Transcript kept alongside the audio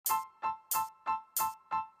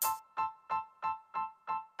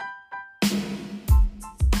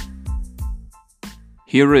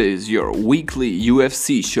Here is your weekly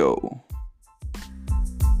UFC show.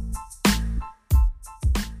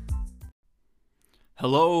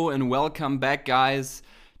 Hello and welcome back, guys,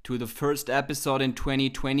 to the first episode in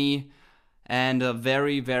 2020, and a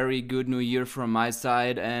very, very good new year from my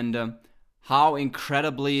side. And how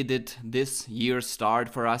incredibly did this year start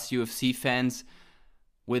for us UFC fans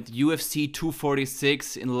with UFC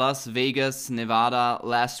 246 in Las Vegas, Nevada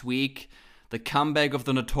last week. The comeback of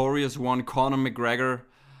the notorious one, Conor McGregor.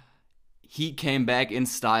 He came back in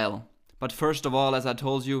style. But first of all, as I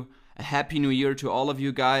told you, a happy new year to all of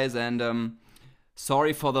you guys, and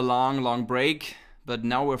sorry for the long break, but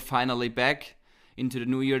now we're finally back into the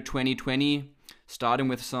new year 2020, starting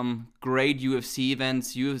with some great UFC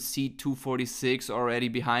events. UFC 246 already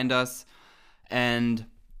behind us, and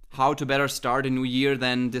how to better start a new year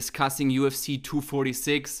than discussing UFC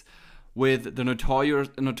 246 with the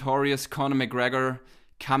notorious Conor McGregor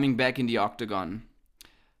coming back in the octagon.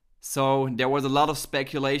 So there was a lot of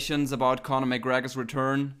speculations about Conor McGregor's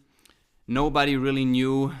return. Nobody really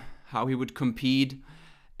knew how he would compete,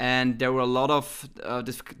 and there were a lot of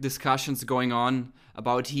discussions going on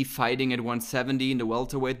about he fighting at 170 in the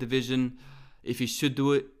welterweight division, if he should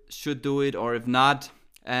do it or if not.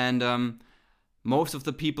 And most of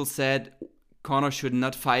the people said Conor should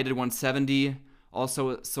not fight at 170.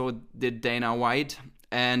 Also, so did Dana White.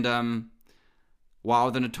 And wow,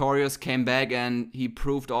 the Notorious came back and he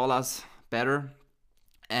proved all us better.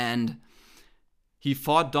 And he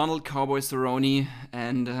fought Donald Cowboy Cerrone,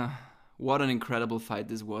 and what an incredible fight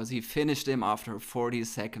this was. He finished him after 40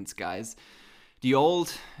 seconds, guys. The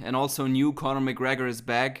old and also new Conor McGregor is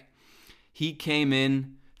back. He came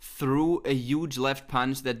in, threw a huge left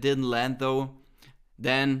punch that didn't land though.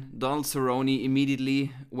 Then Donald Cerrone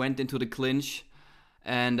immediately went into the clinch,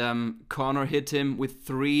 and Conor hit him with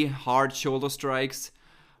 3 hard shoulder strikes.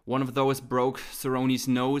 One of those broke Cerrone's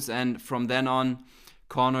nose, and from then on,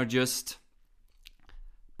 Conor just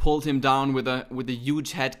pulled him down with a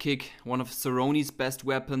huge head kick, one of Cerrone's best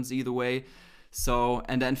weapons either way. So,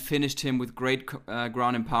 and then finished him with great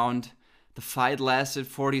ground and pound. The fight lasted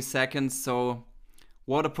 40 seconds, so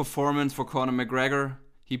what a performance for Conor McGregor.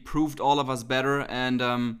 He proved all of us better,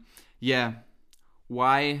 and yeah,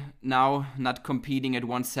 why now not competing at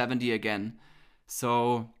 170 again?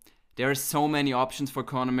 So there are so many options for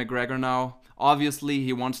Conor McGregor now. Obviously,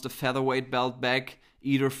 he wants the featherweight belt back,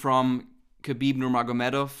 either from Khabib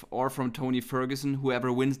Nurmagomedov or from Tony Ferguson,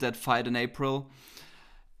 whoever wins that fight in April.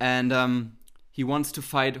 And he wants to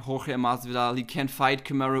fight Jorge Masvidal. He can fight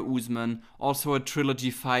Kamaru Usman. Also a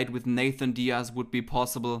trilogy fight with Nathan Diaz would be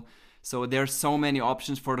possible. So there's so many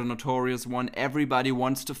options for the Notorious One. Everybody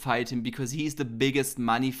wants to fight him because he's the biggest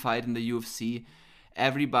money fight in the UFC.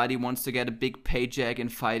 Everybody wants to get a big paycheck in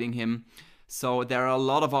fighting him. So there are a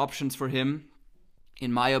lot of options for him.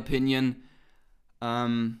 In my opinion,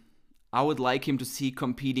 I would like him to see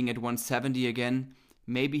competing at 170 again.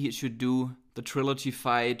 Maybe he should do the trilogy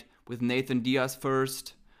fight with Nathan Diaz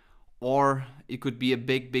first. Or it could be a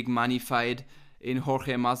big money fight in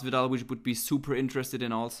Jorge Masvidal, which would be super interested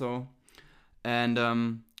in also.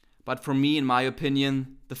 And but for me, in my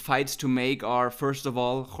opinion, the fights to make are, first of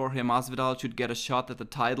all, Jorge Masvidal should get a shot at the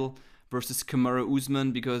title versus Kamaru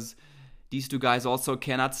Usman, because these two guys also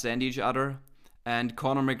cannot stand each other. And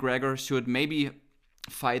Conor McGregor should maybe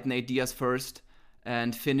fight Nate Diaz first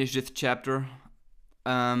and finish this chapter,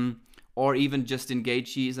 or even Justin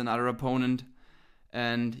Gaethje is another opponent.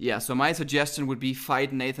 And yeah, so my suggestion would be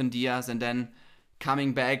fight Nathan Diaz and then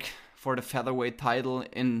coming back for the featherweight title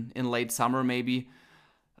in late summer maybe,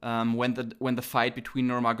 when the fight between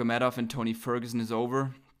Nurmagomedov and Tony Ferguson is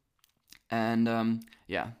over. And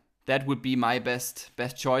yeah, that would be my best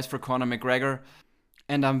choice for Conor McGregor.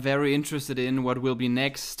 And I'm very interested in what will be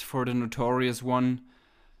next for the Notorious One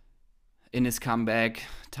in his comeback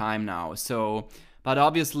time now. So, but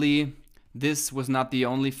obviously this was not the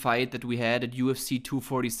only fight that we had at UFC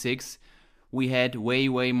 246. We had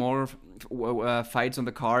way more fights on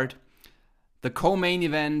the card. The co-main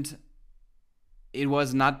event, it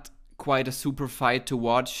was not quite a super fight to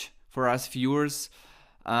watch for us viewers.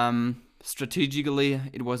 Strategically,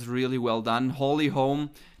 it was really well done. Holly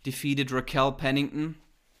Holm defeated Raquel Pennington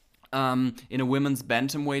in a women's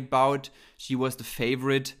bantamweight bout. She was the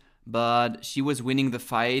favorite, but she was winning the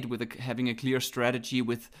fight with having a clear strategy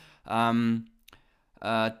with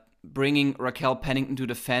bringing Raquel Pennington to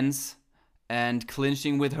the fence and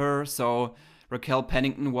clinching with her. So Raquel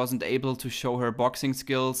Pennington wasn't able to show her boxing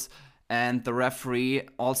skills, and the referee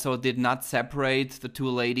also did not separate the two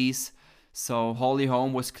ladies. So Holly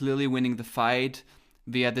Holm was clearly winning the fight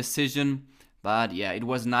via decision. But yeah, it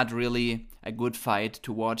was not really a good fight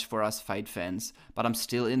to watch for us fight fans. But I'm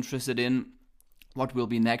still interested in what will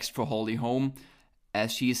be next for Holly Holm,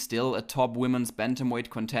 as she is still a top women's bantamweight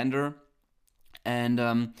contender.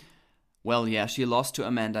 And well, yeah, she lost to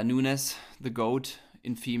Amanda Nunes, the GOAT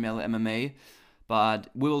in female MMA. But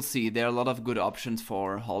we'll see. There are a lot of good options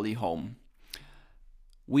for Holly Holm.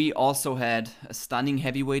 We also had a stunning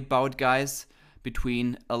heavyweight bout, guys,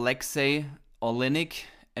 between Alexei Oleinik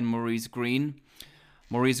and Maurice Greene.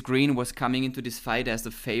 Maurice Greene was coming into this fight as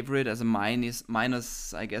the favorite, as a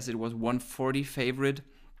minus I guess it was 140 favorite.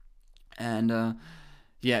 And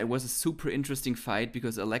yeah, it was a super interesting fight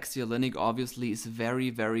because Alexei Oleinik obviously is very,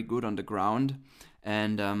 very good on the ground.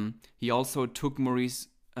 And he also took Maurice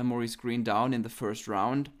Greene down in the first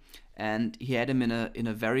round. And he had him in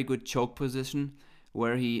a very good choke position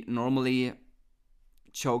where he normally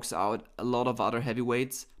chokes out a lot of other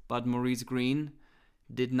heavyweights. But Maurice Greene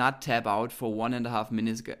did not tap out for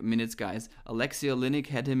 1.5 minutes, guys. Alexei Oleinik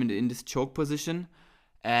had him in this choke position,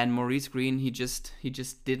 and Maurice Greene, he just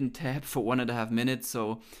didn't tap for 1.5 minutes.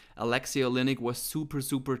 So Alexei Oleinik was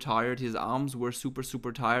super tired. His arms were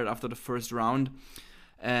super tired after the first round.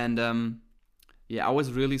 And yeah, I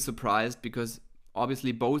was really surprised because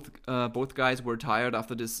obviously both guys were tired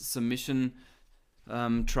after this submission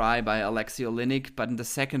try by Alexei Oleinik. But in the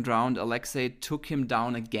second round, Alexei took him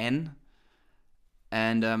down again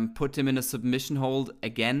and put him in a submission hold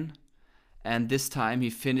again. And this time he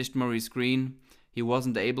finished Maurice Greene. He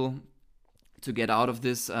wasn't able to get out of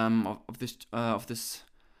this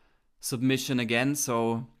submission again.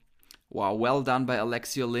 So, wow, well done by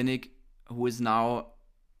Alexei Oleinik, who is now,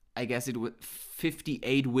 I guess it was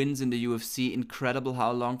 58 wins in the UFC. Incredible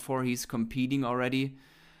how long for he's competing already.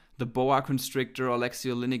 The boa constrictor Alexei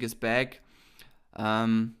Oleinik is back.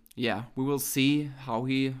 Yeah, we will see how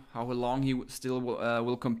long he still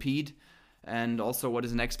will compete, and also what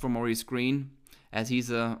is next for Maurice Greene, as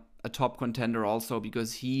he's a top contender also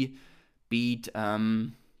because he beat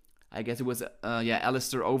I guess it was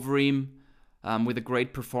Alistair Overeem with a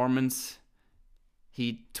great performance.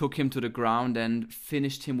 He took him to the ground and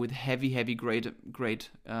finished him with heavy great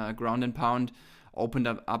ground and pound, opened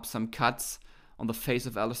up some cuts on the face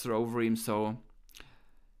of Alistair Overeem. So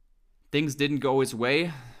things didn't go his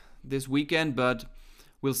way this weekend, but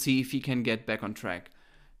we'll see if he can get back on track.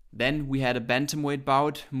 Then we had a bantamweight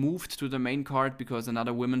bout moved to the main card because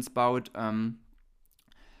another women's bout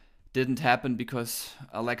didn't happen because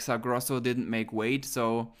Alexa Grosso didn't make weight.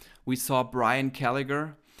 So we saw Brian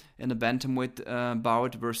Gallagher in a bantamweight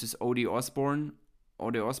bout versus Ode Osborne.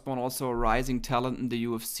 Ode Osborne, also a rising talent in the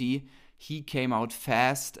UFC. He came out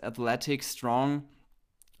fast, athletic, strong,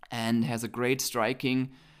 and has a great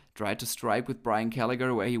striking. Tried to strike with Brian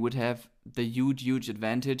Gallagher where he would have the huge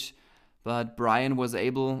advantage, but Brian was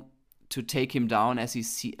able to take him down as he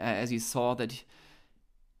saw that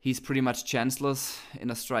he's pretty much chanceless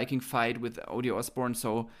in a striking fight with Ode Osborne.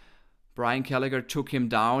 So Brian Gallagher took him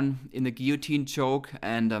down in the guillotine choke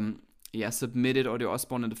and submitted Ode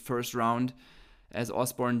Osborne in the first round, as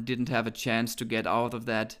Osborne didn't have a chance to get out of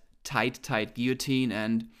that tight guillotine.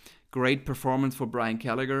 And great performance for Brian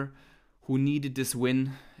Gallagher, who needed this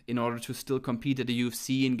win in order to still compete at the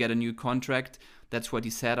UFC and get a new contract. That's what he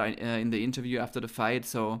said in the interview after the fight.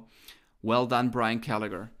 So well done, Brian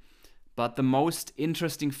Gallagher. But the most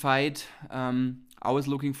interesting fight I was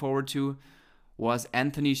looking forward to was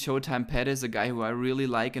Anthony Showtime Pettis, a guy who I really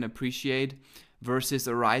like and appreciate, versus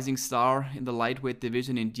a rising star in the lightweight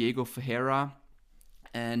division in Diego Ferreira.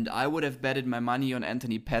 And I would have betted my money on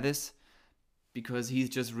Anthony Pettis because he's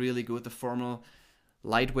just really good, the former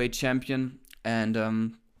lightweight champion.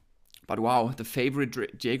 And but wow, the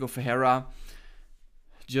favorite Diego Ferreira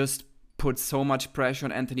just put so much pressure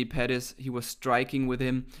on Anthony Pettis. He was striking with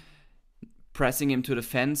him, pressing him to the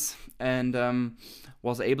fence, and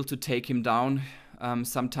was able to take him down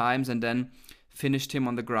sometimes, and then finished him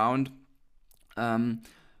on the ground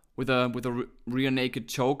with a rear naked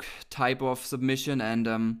choke type of submission.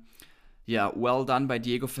 And well done by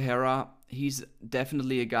Diego Ferreira. He's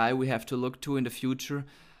definitely a guy we have to look to in the future.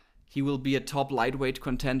 He will be a top lightweight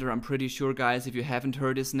contender, I'm pretty sure, guys. If you haven't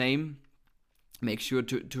heard his name, make sure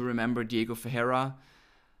to remember Diego Ferreira.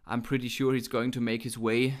 I'm pretty sure he's going to make his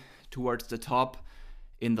way towards the top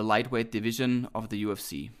in the lightweight division of the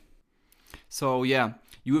UFC. So yeah,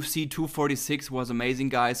 UFC 246 was amazing,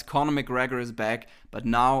 guys. Conor McGregor is back, but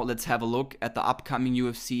now let's have a look at the upcoming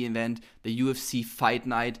UFC event, the UFC Fight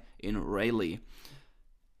Night in Raleigh.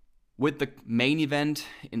 With the main event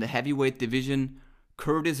in the heavyweight division,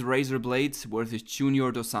 Curtis Razor Blades versus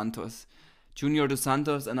Junior Dos Santos. Junior Dos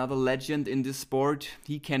Santos, another legend in this sport.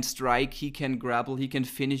 He can strike, he can grapple, he can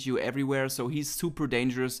finish you everywhere. So he's super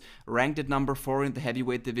dangerous, ranked at number 4 in the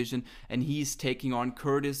heavyweight division, and he's taking on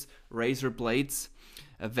Curtis Razor Blaydes,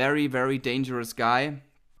 a very, very dangerous guy.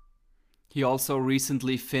 He also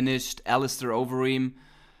recently finished Alistair Overeem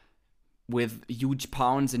with huge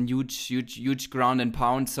pounds and huge ground and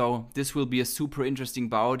pound. So this will be a super interesting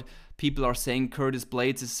bout. People are saying Curtis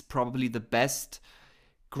Blaydes is probably the best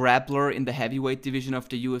grappler in the heavyweight division of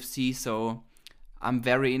the UFC. So I'm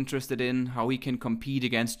very interested in how he can compete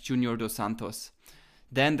against Junior Dos Santos.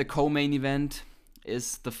 Then the co-main event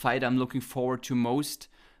is the fight I'm looking forward to most.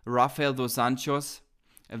 Rafael Dos Anjos,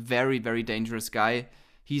 a very, very dangerous guy.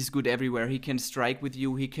 He's good everywhere. He can strike with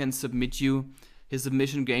you, he can submit you. His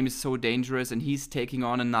submission game is so dangerous, and he's taking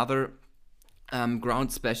on another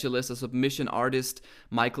ground specialist, a submission artist,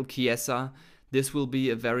 Michael Chiesa. This will be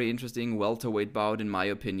a very interesting welterweight bout in my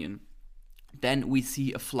opinion. Then we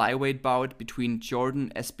see a flyweight bout between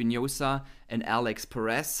Jordan Espinosa and Alex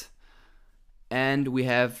Perez. And we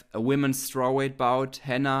have a women's strawweight bout,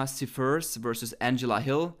 Hannah Cifers versus Angela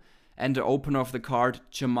Hill. And the opener of the card,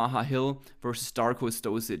 Jamaha Hill versus Darko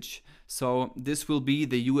Stosic. So this will be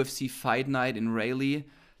the UFC Fight Night in Raleigh,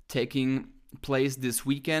 taking place this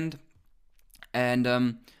weekend.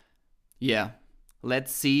 And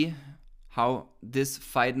let's see how this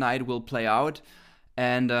fight night will play out.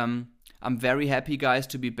 And I'm very happy, guys,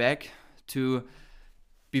 to be back in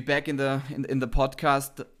the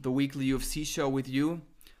podcast, the weekly UFC show with you.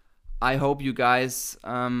 I hope you guys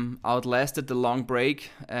outlasted the long break,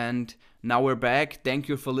 and now we're back. Thank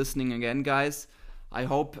you for listening again, guys. I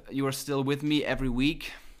hope you are still with me every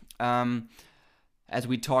week as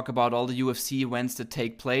we talk about all the UFC events that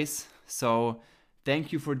take place. So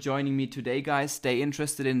thank you for joining me today, guys. Stay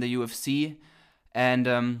interested in the UFC, and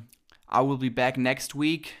I will be back next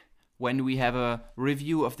week when we have a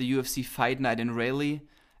review of the UFC Fight Night in Raleigh,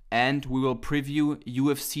 and we will preview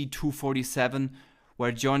UFC 247,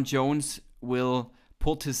 where Jon Jones will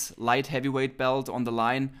put his light heavyweight belt on the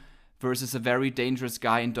line versus a very dangerous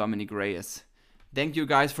guy in Dominic Reyes. Thank you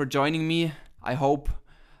guys for joining me. I hope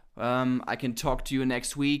I can talk to you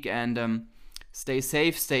next week, and stay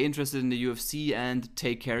safe, stay interested in the UFC, and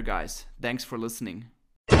take care, guys. Thanks for listening.